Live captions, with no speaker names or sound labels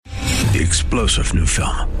The explosive new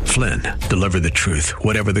film, Flynn, deliver the truth,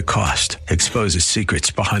 whatever the cost, exposes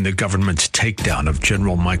secrets behind the government's takedown of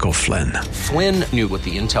General Michael Flynn. Flynn knew what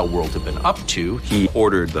the intel world had been up to. He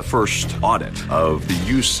ordered the first audit of the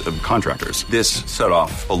use of contractors. This set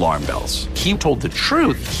off alarm bells. He told the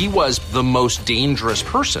truth. He was the most dangerous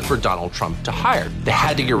person for Donald Trump to hire. They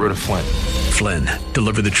had to get rid of Flynn. Flynn,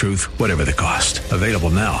 deliver the truth, whatever the cost. Available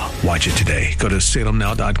now. Watch it today. Go to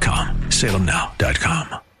salemnow.com.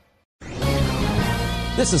 salemnow.com.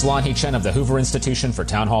 This is Chen of the Hoover Institution for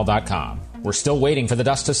Townhall.com. We're still waiting for the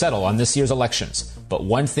dust to settle on this year's elections, but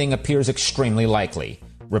one thing appears extremely likely.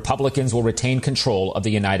 Republicans will retain control of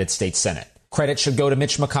the United States Senate. Credit should go to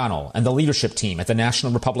Mitch McConnell and the leadership team at the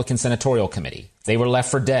National Republican Senatorial Committee. They were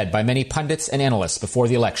left for dead by many pundits and analysts before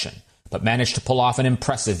the election, but managed to pull off an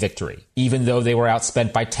impressive victory, even though they were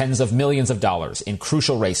outspent by tens of millions of dollars in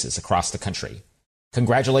crucial races across the country.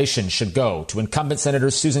 Congratulations should go to incumbent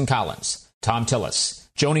Senators Susan Collins, Tom Tillis,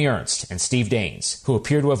 Joni Ernst, and Steve Daines, who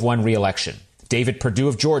appear to have won re-election. David Perdue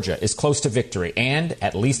of Georgia is close to victory, and,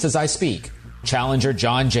 at least as I speak, challenger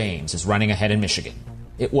John James is running ahead in Michigan.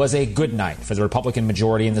 It was a good night for the Republican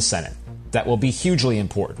majority in the Senate. That will be hugely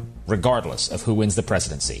important, regardless of who wins the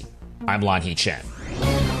presidency. I'm Lanhee Chen.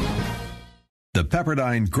 The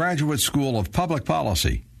Pepperdine Graduate School of Public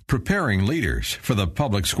Policy, preparing leaders for the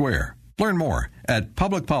public square. Learn more at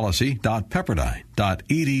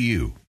publicpolicy.pepperdine.edu.